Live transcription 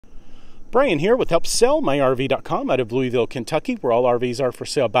Brian here with HelpSellMyRV.com out of Louisville, Kentucky, where all RVs are for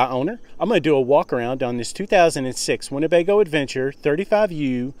sale by owner. I'm going to do a walk around on this 2006 Winnebago Adventurer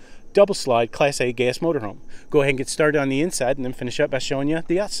 35U double slide Class A gas motorhome. Go ahead and get started on the inside and then finish up by showing you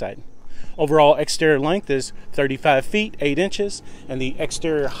the outside. Overall exterior length is 35 feet 8 inches, and the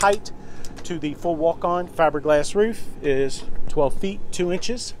exterior height to the full walk-on fiberglass roof is 12 feet 2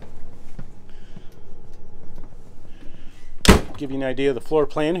 inches. Give you an idea of the floor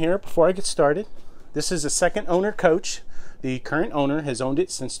plan here before I get started. This is a second owner coach. The current owner has owned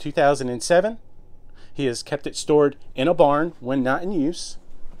it since 2007. He has kept it stored in a barn when not in use.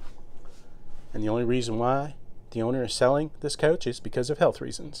 And the only reason why the owner is selling this coach is because of health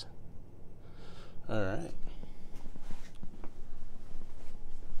reasons. Alright.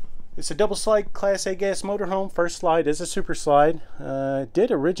 It's a double slide Class A gas motorhome. First slide is a super slide. It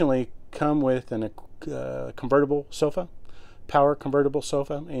did originally come with a convertible sofa. Power convertible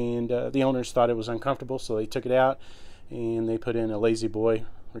sofa, and the owners thought it was uncomfortable, so they took it out and they put in a lazy boy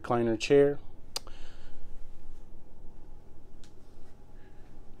recliner chair.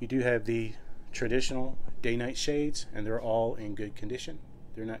 You do have the traditional day-night shades, and they're all in good condition.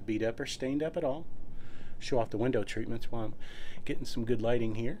 They're not beat up or stained up at all. Show off the window treatments while I'm getting some good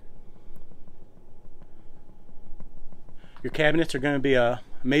lighting here. Your cabinets are going to be a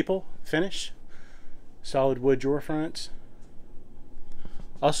maple finish, solid wood drawer fronts.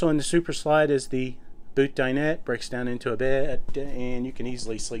 Also in the super slide is the boot dinette, breaks down into a bed, and you can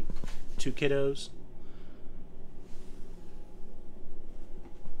easily sleep 2 kiddos.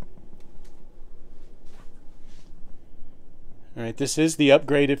 Alright, this is the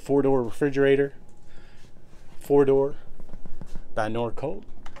upgraded 4-door refrigerator. 4-door by Norcold.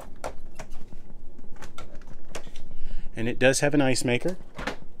 And it does have an ice maker.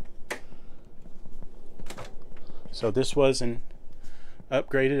 So this was an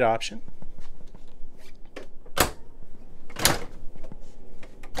upgraded option.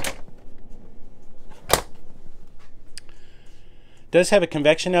 Does have a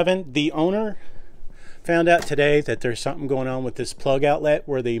convection oven. The owner found out today that there's something going on with this plug outlet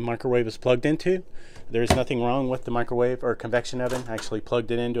where the microwave is plugged into. There's nothing wrong with the microwave or convection oven. I actually plugged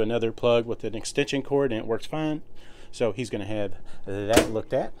it into another plug with an extension cord and it works fine. So he's going to have that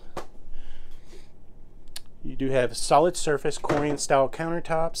looked at. You do have solid surface Korean style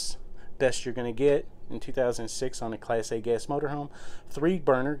countertops, best you're going to get in 2006 on a Class A gas motorhome.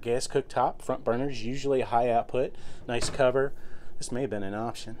 3-burner gas cooktop, front burners, usually a high output, nice cover. This may have been an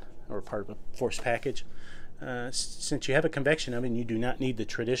option or part of a forced package. Since you have a convection oven, you do not need the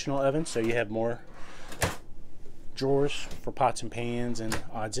traditional oven, so you have more drawers for pots and pans and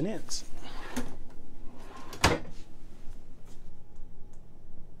odds and ends.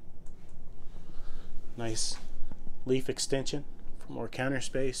 Nice leaf extension for more counter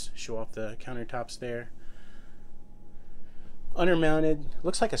space. Show off the countertops there. Undermounted,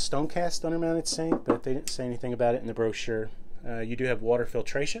 looks like a stone cast undermounted sink, but they didn't say anything about it in the brochure. You do have water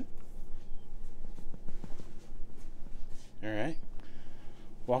filtration. Alright,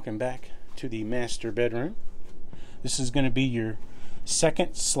 walking back to the master bedroom. This is going to be your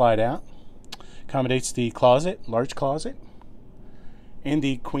second slide out. Accommodates the closet, large closet, and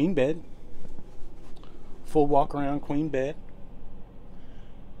the queen bed. Full walk around queen bed.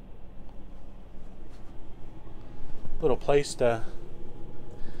 Little place to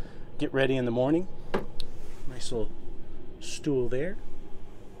get ready in the morning. Nice little stool there.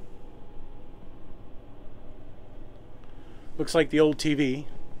 Looks like the old TV,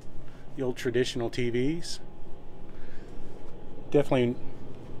 the old traditional TVs. Definitely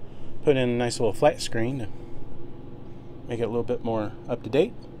put in a nice little flat screen to make it a little bit more up to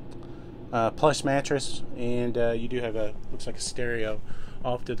date. Plush mattress, and you do have a, looks like a stereo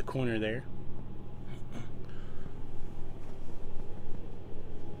off to the corner there.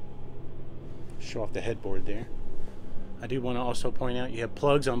 Show off the headboard there. I do want to also point out you have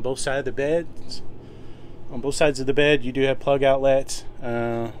plugs on both sides of the bed. On both sides of the bed you do have plug outlets.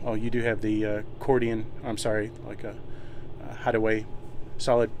 Oh, you do have the accordion, I'm sorry, like a hideaway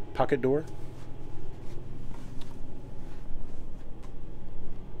solid pocket door.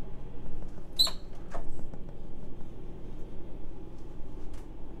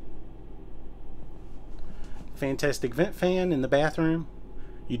 Fantastic vent fan in the bathroom.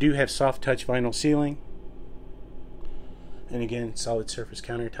 You do have soft touch vinyl ceiling, and again solid surface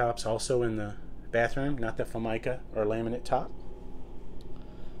countertops also in the bathroom, not the formica or laminate top.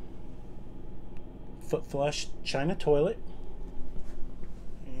 Foot flush china toilet,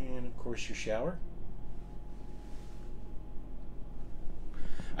 and of course your shower.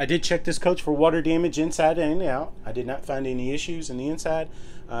 I did check this coach for water damage inside and out. I did not find any issues in the inside.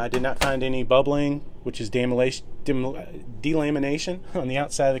 I did not find any bubbling, which is delamination on the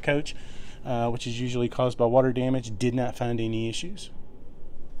outside of the coach, which is usually caused by water damage. Did not find any issues.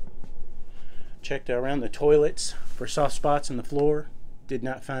 Checked around the toilets for soft spots in the floor. Did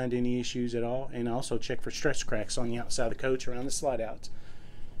not find any issues at all. And also checked for stress cracks on the outside of the coach around the slide outs.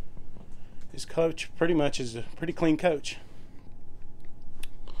 This coach pretty much is a pretty clean coach.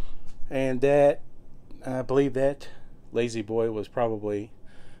 And that, I believe that lazy boy was probably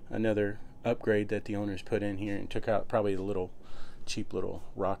another upgrade that the owners put in here and took out probably the little cheap little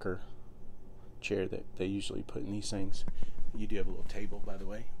rocker chair that they usually put in these things. You do have a little table, by the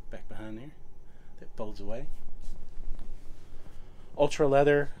way, back behind there that folds away. Ultra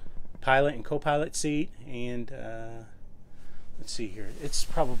leather pilot and co-pilot seat, and let's see here, it's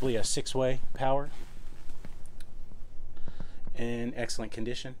probably a 6-way power in excellent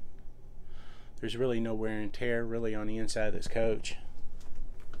condition. There's really no wear and tear really on the inside of this coach.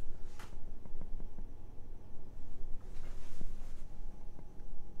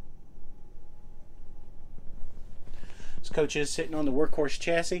 This coach is sitting on the Workhorse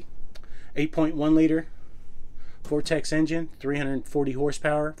chassis, 8.1 liter Vortex engine, 340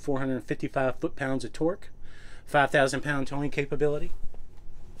 horsepower, 455 foot-pounds of torque, 5,000 pound towing capability.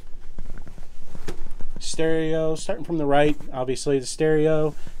 Stereo, starting from the right, obviously the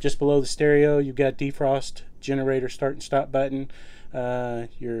stereo. Just below the stereo, you've got defrost, generator, start and stop button,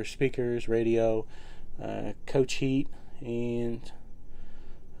 your speakers, radio, coach heat, and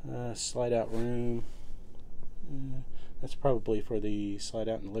slide out room. That's probably for the slide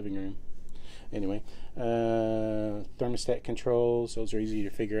out in the living room. Anyway, thermostat controls, those are easy to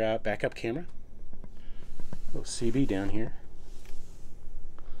figure out. Backup camera. Little CB down here.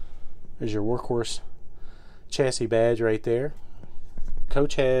 There's your Workhorse chassis badge right there.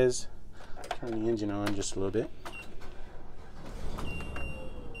 Coach has, turn the engine on just a little bit.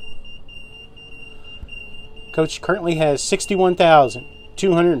 Coach currently has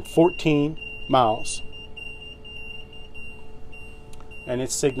 61,214 miles. And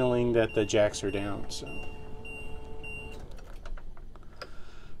it's signaling that the jacks are down, so.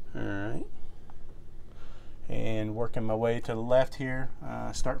 Alright. And working my way to the left here,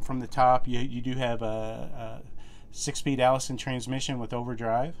 starting from the top, you do have a 6-speed Allison transmission with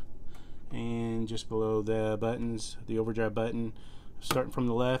overdrive. And just below the buttons, the overdrive button, starting from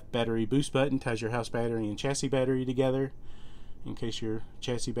the left, battery boost button, ties your house battery and chassis battery together in case your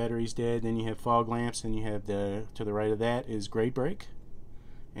chassis battery's dead. Then you have fog lamps, and you have to the right of that is grade brake.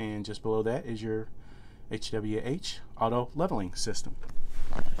 And just below that is your HWH auto leveling system.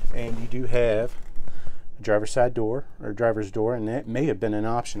 And you do have a driver's side door, or driver's door, and that may have been an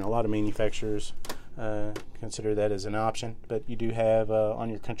option. A lot of manufacturers consider that as an option, but you do have on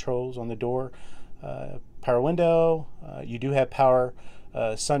your controls on the door, power window. You do have power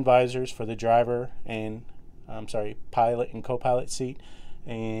sun visors for the driver and pilot and co-pilot seat,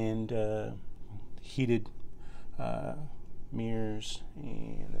 and heated mirrors,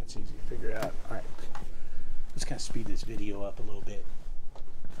 and that's easy to figure out. Alright, let's kind of speed this video up a little bit.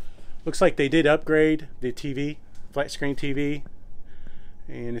 Looks like they did upgrade the TV, flat screen TV,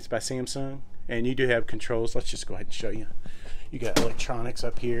 and it's by Samsung. And you do have controls. Let's just go ahead and show you. You got electronics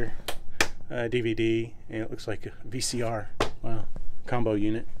up here, DVD, and it looks like a VCR. Wow, combo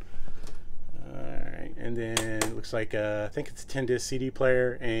unit. Alright, and then it looks like I think it's a 10-disc CD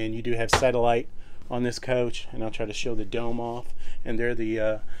player, and you do have satellite on this coach, and I'll try to show the dome off, and they're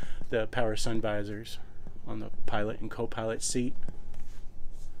the power sun visors on the pilot and co-pilot seat.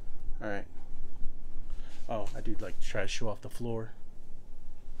 Alright. Oh, I do like to try to show off the floor.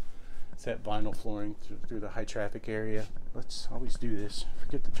 It's that vinyl flooring through the high traffic area. Let's always do this.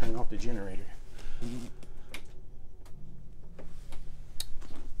 Forget to turn off the generator.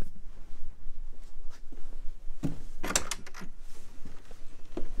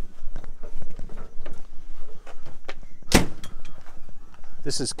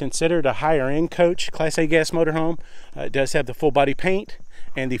 This is considered a higher end coach, Class A gas motorhome. It does have the full body paint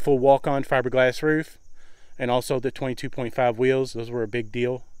and the full walk-on fiberglass roof, and also the 22.5 wheels. Those were a big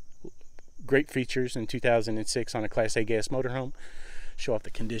deal. Great features in 2006 on a Class A gas motorhome. Show off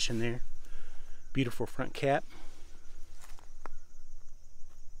the condition there. Beautiful front cap.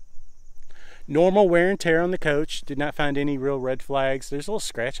 Normal wear and tear on the coach. Did not find any real red flags. There's a little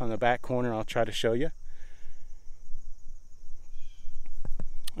scratch on the back corner I'll try to show you.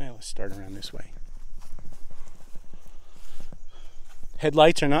 Well, let's start around this way.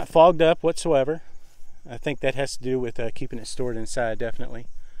 Headlights are not fogged up whatsoever. I think that has to do with keeping it stored inside, definitely.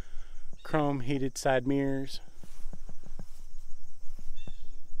 Chrome heated side mirrors.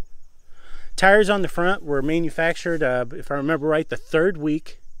 Tires on the front were manufactured, if I remember right, the 3rd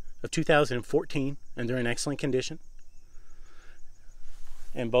week of 2014, and they're in excellent condition.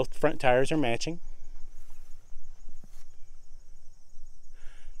 And both front tires are matching.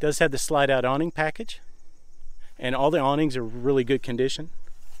 Does have the slide-out awning package, and all the awnings are really good condition.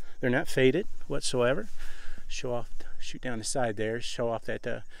 They're not faded whatsoever. Shoot down the side there, show off that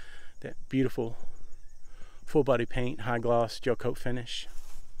that beautiful full body paint, high gloss gel coat finish.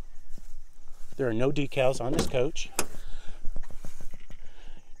 There are no decals on this coach.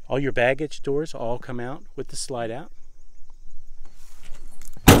 All your baggage doors all come out with the slide out.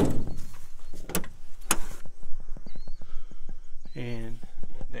 And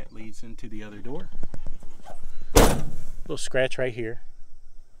that leads into the other door. Little scratch right here.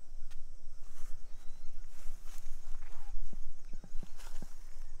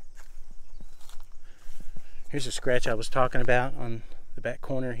 Here's a scratch I was talking about on the back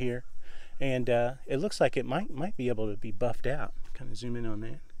corner here, and it looks like it might be able to be buffed out. Kind of zoom in on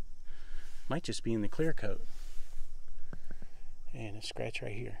that. Might just be in the clear coat. And a scratch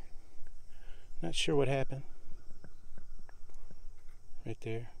right here. Not sure what happened. Right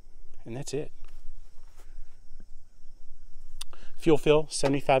there, and that's it. Fuel fill,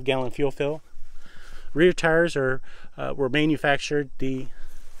 75-gallon fuel fill. Rear tires were manufactured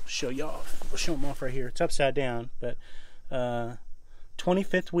show you off. We'll show them off right here. It's upside down, but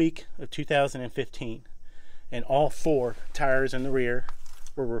 25th week of 2015, and all 4 tires in the rear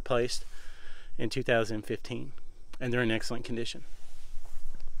were replaced in 2015, and they're in excellent condition.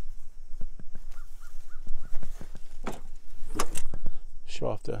 Show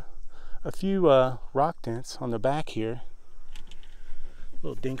off a few rock dents on the back here.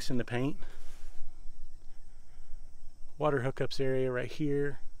 Little dinks in the paint. Water hookups area right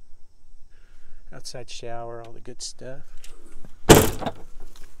here. Outside shower, all the good stuff.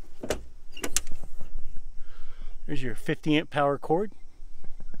 There's your 50-amp power cord.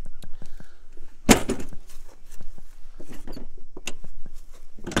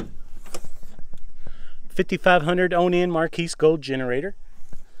 $5,500 Onan Marquise Gold generator.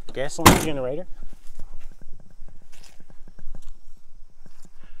 Gasoline generator.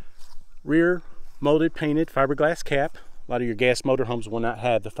 Rear molded painted fiberglass cap. A lot of your gas motorhomes will not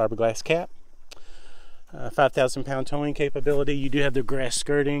have the fiberglass cap. 5,000 pound towing capability. You do have the grass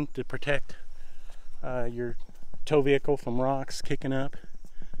skirting to protect your tow vehicle from rocks kicking up.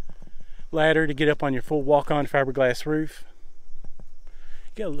 Ladder to get up on your full walk-on fiberglass roof.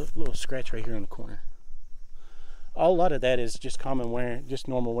 You got a little scratch right here on the corner. A lot of that is just common wear, just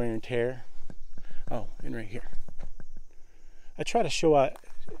normal wear and tear. Oh, and right here. I try to show out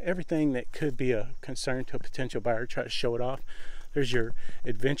everything that could be a concern to a potential buyer. Try to show it off. There's your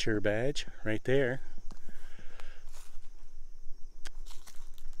adventurer badge right there.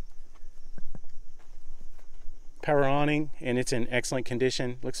 Power awning, and it's in excellent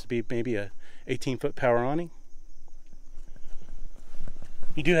condition. Looks to be maybe a 18-foot power awning.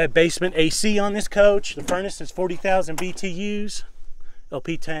 You do have basement AC on this coach. The furnace is 40,000 BTUs.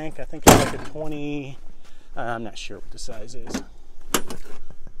 LP tank, I think it's like a 20, I'm not sure what the size is.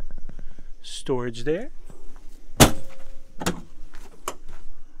 Storage there.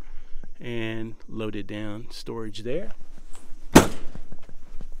 And loaded down storage there.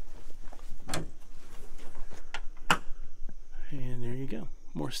 And there you go,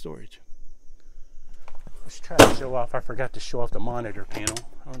 more storage. Let's try to show off. I forgot to show off the monitor panel.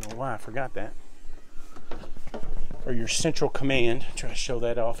 I don't know why I forgot that. Or your central command. Try to show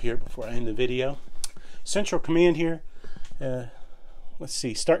that off here before I end the video. Central command here. Let's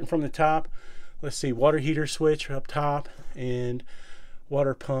see, starting from the top. Let's see, water heater switch up top and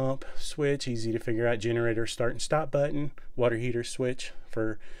water pump switch. Easy to figure out. Generator start and stop button. Water heater switch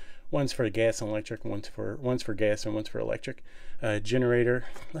for one's for gas and electric. One's for gas and one's for electric. Generator.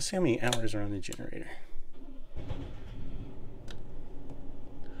 Let's see how many hours are on the generator.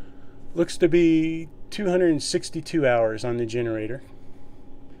 Looks to be 262 hours on the generator.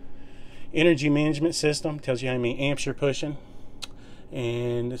 Energy management system tells you how many amps you're pushing,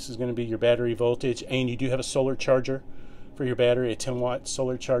 and this is going to be your battery voltage, and you do have a solar charger for your battery, a 10-watt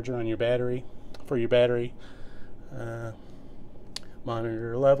solar charger on your battery for your battery.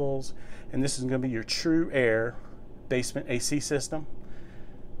 Monitor levels, and this is going to be your true air basement AC system.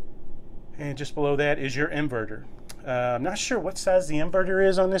 And just below that is your inverter. I'm not sure what size the inverter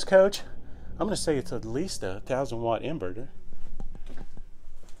is on this coach. I'm going to say it's at least a 1,000-watt inverter.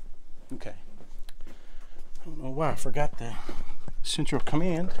 Okay. I don't know why I forgot the central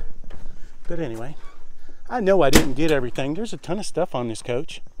command. But anyway, I know I didn't get everything. There's a ton of stuff on this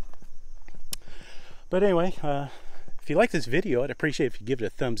coach. But anyway, If you like this video, I'd appreciate if you give it a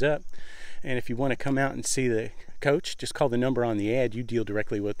thumbs up. And if you want to come out and see the coach, just call the number on the ad. You deal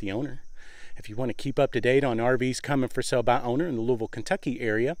directly with the owner. If you want to keep up to date on RVs coming for sale by owner in the Louisville, Kentucky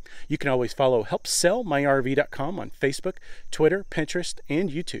area, you can always follow HelpSellMyRV.com on Facebook, Twitter, Pinterest,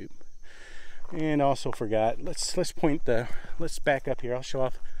 and YouTube. And also forgot, let's back up here. I'll show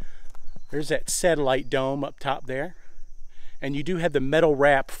off. There's that satellite dome up top there. And you do have the metal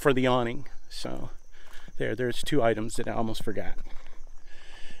wrap for the awning. So there's two items that I almost forgot.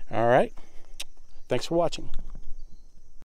 All right. Thanks for watching.